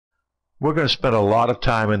We're going to spend a lot of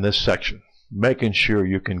time in this section making sure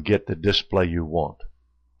you can get the display you want.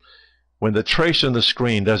 When the trace on the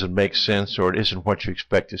screen doesn't make sense or it isn't what you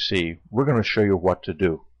expect to see, we're going to show you what to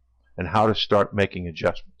do and how to start making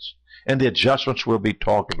adjustments. And the adjustments we'll be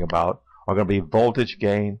talking about are going to be voltage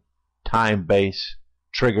gain, time base,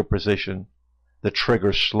 trigger position, the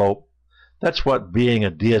trigger slope. That's what being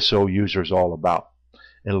a DSO user is all about.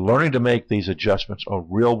 And learning to make these adjustments on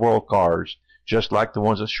real-world cars, just like the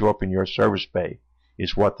ones that show up in your service bay,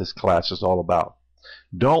 is what this class is all about.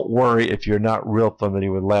 Don't worry if you're not real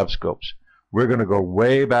familiar with lab scopes. We're going to go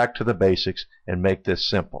way back to the basics and make this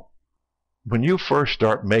simple. When you first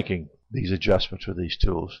start making these adjustments with these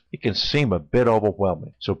tools, it can seem a bit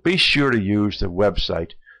overwhelming. So be sure to use the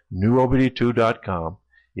website newobd2.com.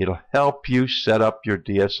 It'll help you set up your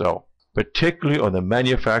DSO, particularly on the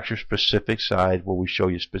manufacturer-specific side where we show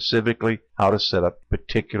you specifically how to set up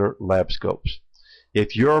particular lab scopes.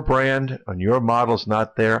 If your brand and your model is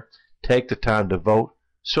not there, take the time to vote,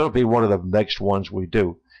 so it'll be one of the next ones we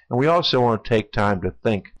do. And we also want to take time to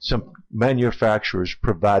think. Some manufacturers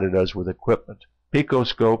provided us with equipment,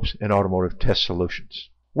 picoscopes, and automotive test solutions.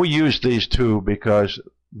 We use these two because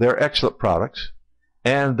they're excellent products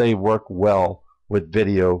and they work well with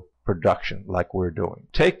video production like we're doing.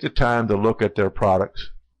 Take the time to look at their products.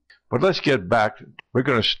 But let's get back. We're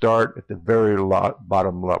going to start at the very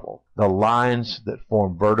bottom level. The lines that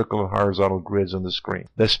form vertical and horizontal grids on the screen.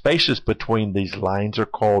 The spaces between these lines are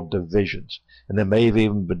called divisions, and they may have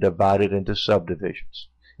even been divided into subdivisions.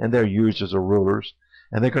 And they're used as rulers,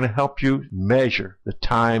 and they're going to help you measure the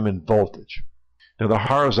time and voltage. Now the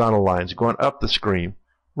horizontal lines going up the screen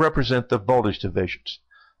represent the voltage divisions.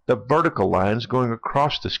 The vertical lines going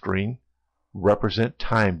across the screen represent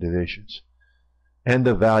time divisions. And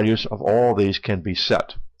the values of all these can be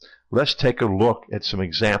set. Let's take a look at some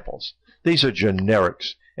examples. These are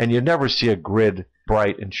generics, and you never see a grid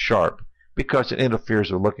bright and sharp because it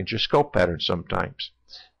interferes with looking at your scope pattern sometimes.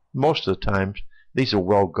 Most of the times, these are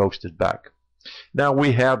well ghosted back. Now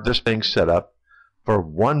we have this thing set up for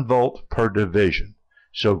 1 volt per division.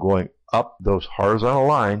 So going up those horizontal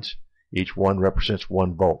lines, each one represents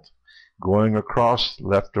 1 volt. Going across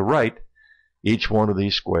left to right, each one of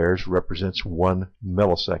these squares represents 1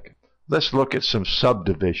 millisecond. Let's look at some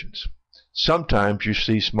subdivisions. Sometimes you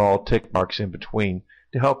see small tick marks in between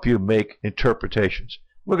to help you make interpretations.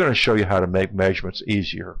 We're going to show you how to make measurements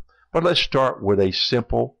easier. But let's start with a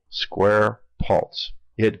simple square pulse.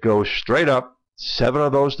 It goes straight up 7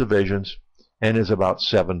 of those divisions and is about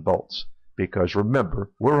 7 volts. Because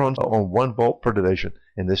remember, we're on 1 volt per division,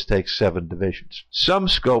 and this takes 7 divisions. Some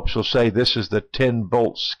scopes will say this is the 10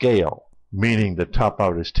 volt scale, meaning the top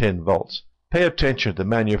of it is 10 volts. Pay attention to the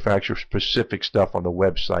manufacturer-specific stuff on the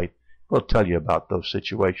website. We'll tell you about those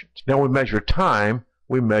situations. Now we measure time.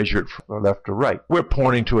 We measure it from left to right. We're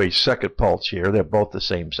pointing to a second pulse here. They're both the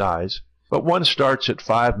same size. But one starts at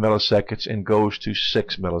 5 milliseconds and goes to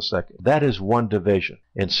 6 milliseconds. That is 1 division.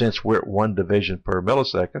 And since we're at 1 division per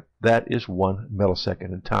millisecond, that is 1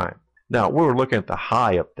 millisecond in time. Now, we were looking at the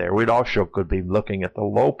high up there. We'd also could be looking at the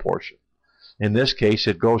low portion. In this case,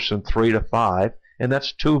 it goes from 3 to 5, and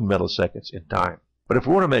that's 2 milliseconds in time. But if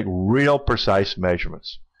we want to make real precise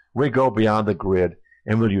measurements, we go beyond the grid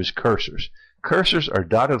and we'll use cursors. Cursors are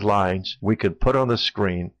dotted lines we can put on the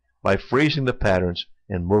screen by freezing the patterns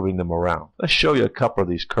and moving them around. Let's show you a couple of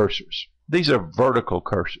these cursors. These are vertical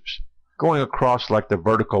cursors, going across like the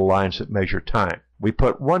vertical lines that measure time. We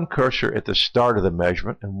put 1 cursor at the start of the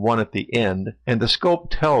measurement and 1 at the end, and the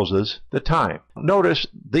scope tells us the time. Notice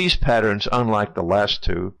these patterns, unlike the last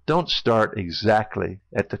 2, don't start exactly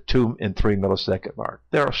at the 2 and 3 millisecond mark.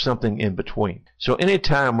 There's something in between. So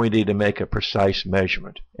anytime we need to make a precise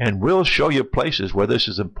measurement, and we'll show you places where this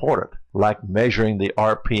is important, like measuring the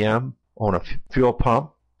RPM on a fuel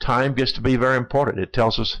pump, time gets to be very important. It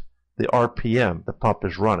tells us the RPM the pump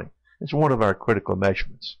is running. It's one of our critical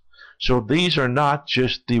measurements. So these are not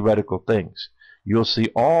just theoretical things. You'll see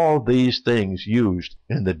all these things used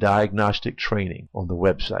in the diagnostic training on the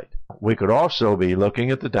website. We could also be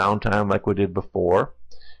looking at the downtime like we did before.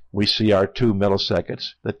 We see our 2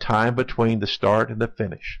 milliseconds, the time between the start and the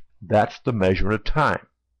finish. That's the measurement of time.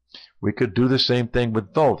 We could do the same thing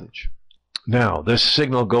with voltage. Now, this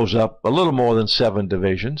signal goes up a little more than 7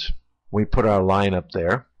 divisions. We put our line up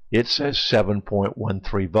there. It says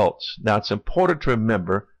 7.13 volts. Now, it's important to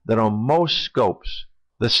remember that on most scopes,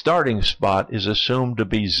 the starting spot is assumed to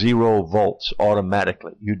be 0 volts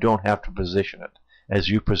automatically. You don't have to position it. As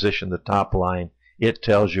you position the top line, it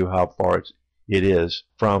tells you how far it is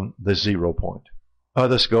from the 0 point.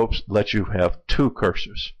 Other scopes let you have 2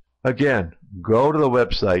 cursors. Again, go to the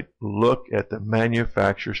website, look at the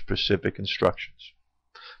manufacturer specific instructions.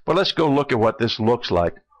 But let's go look at what this looks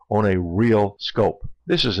like on a real scope.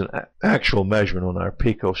 This is an actual measurement on our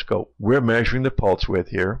pico scope. We're measuring the pulse width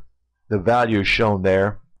here. The value is shown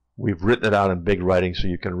there. We've written it out in big writing so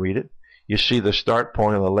you can read it. You see the start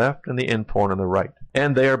point on the left and the end point on the right.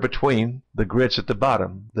 And they are between the grids at the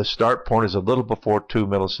bottom. The start point is a little before 2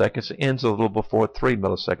 milliseconds. The end's a little before 3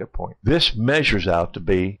 millisecond point. This measures out to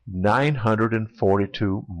be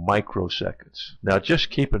 942 microseconds. Now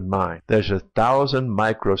just keep in mind, there's 1,000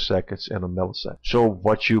 microseconds in a millisecond. So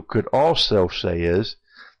what you could also say is,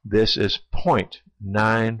 this is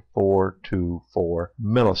 0.9424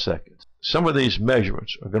 milliseconds. Some of these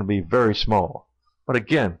measurements are going to be very small. But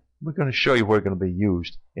again, we're going to show you where they're going to be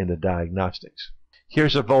used in the diagnostics.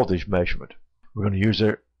 Here's a voltage measurement. We're going to use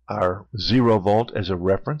our 0 volt as a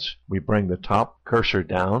reference. We bring the top cursor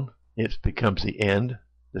down. It becomes the end.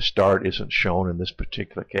 The start isn't shown in this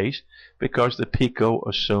particular case because the pico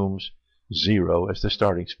assumes 0 as the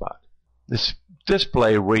starting spot. This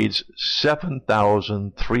display reads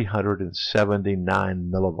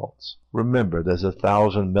 7,379 millivolts. Remember, there's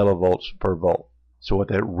 1,000 millivolts per volt. So what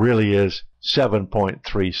that really is,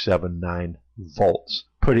 7.379 volts.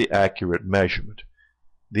 Pretty accurate measurement.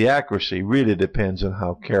 The accuracy really depends on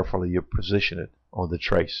how carefully you position it on the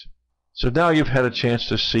trace. So now you've had a chance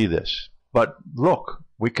to see this. But look,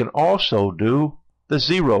 we can also do the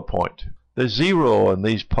 0 point. The 0 on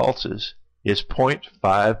these pulses is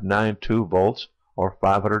 0.592 volts or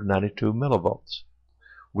 592 millivolts.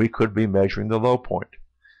 We could be measuring the low point.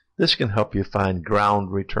 This can help you find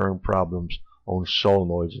ground return problems on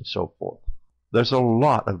solenoids and so forth. There's a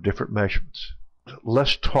lot of different measurements.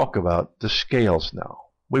 Let's talk about the scales now.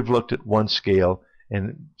 We've looked at one scale,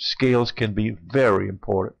 and scales can be very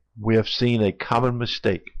important. We have seen a common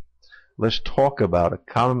mistake. Let's talk about a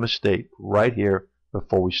common mistake right here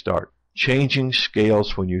before we start. Changing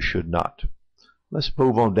scales when you should not. Let's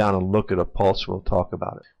move on down and look at a pulse. We'll talk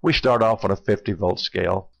about it. We start off on a 50 volt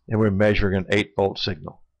scale, and we're measuring an 8 volt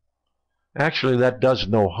signal. Actually, that does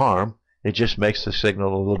no harm. It just makes the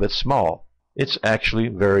signal a little bit small. It's actually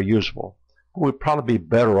very usable. We'd probably be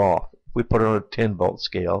better off if we put it on a 10 volt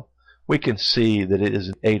scale. We can see that it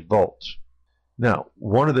is 8 volts. Now,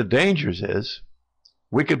 one of the dangers is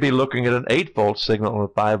we could be looking at an 8 volt signal on a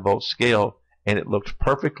 5 volt scale and it looks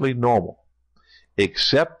perfectly normal,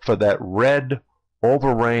 except for that red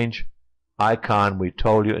overrange icon we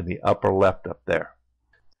told you in the upper left up there.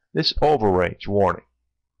 This overrange warning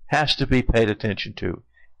has to be paid attention to.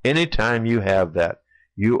 Anytime you have that,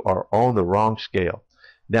 you are on the wrong scale.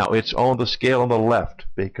 Now, it's on the scale on the left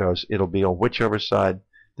because it'll be on whichever side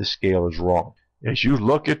the scale is wrong. As you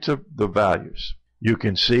look at the values, you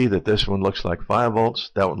can see that this one looks like 5 volts,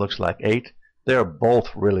 that one looks like 8. They're both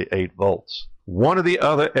really 8 volts. One of the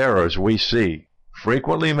other errors we see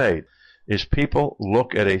frequently made is people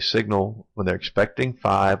look at a signal when they're expecting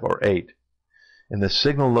 5 or 8, and the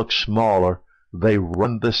signal looks smaller. They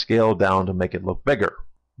run the scale down to make it look bigger.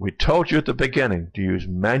 We told you at the beginning to use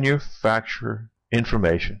manufacturer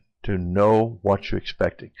information to know what you're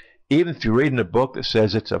expecting. Even if you're reading a book that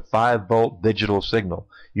says it's a 5 volt digital signal,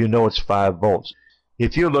 you know it's 5 volts.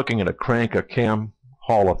 If you're looking at a crank or cam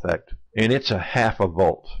Hall effect and it's a half a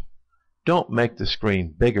volt, don't make the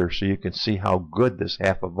screen bigger so you can see how good this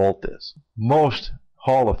half a volt is. Most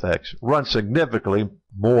Hall effects run significantly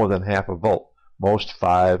more than half a volt. Most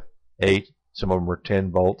 5, 8, some of them are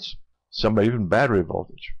 10 volts. Some even battery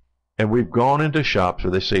voltage. And we've gone into shops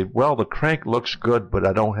where they say, well, the crank looks good, but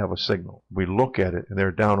I don't have a signal. We look at it, and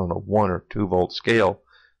they're down on a 1 or 2 volt scale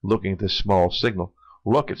looking at this small signal.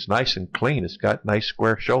 Look, it's nice and clean. It's got nice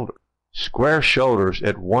square shoulders. Square shoulders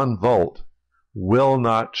at 1 volt will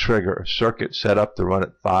not trigger a circuit set up to run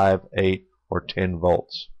at 5, 8, or 10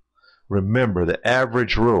 volts. Remember, the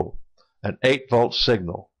average rule, an 8 volt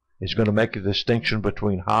signal is going to make a distinction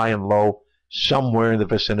between high and low somewhere in the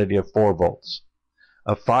vicinity of 4 volts.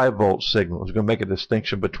 A 5 volt signal is going to make a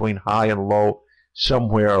distinction between high and low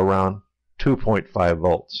somewhere around 2.5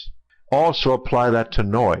 volts. Also apply that to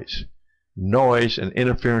noise. Noise and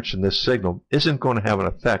interference in this signal isn't going to have an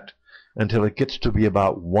effect until it gets to be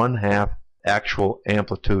about 1/2 actual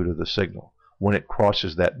amplitude of the signal when it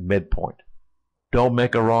crosses that midpoint. Don't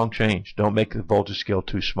make a wrong change. Don't make the voltage scale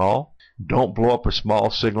too small. Don't blow up a small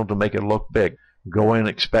signal to make it look big. Go in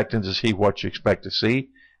expecting to see what you expect to see,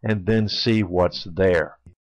 and then see what's there.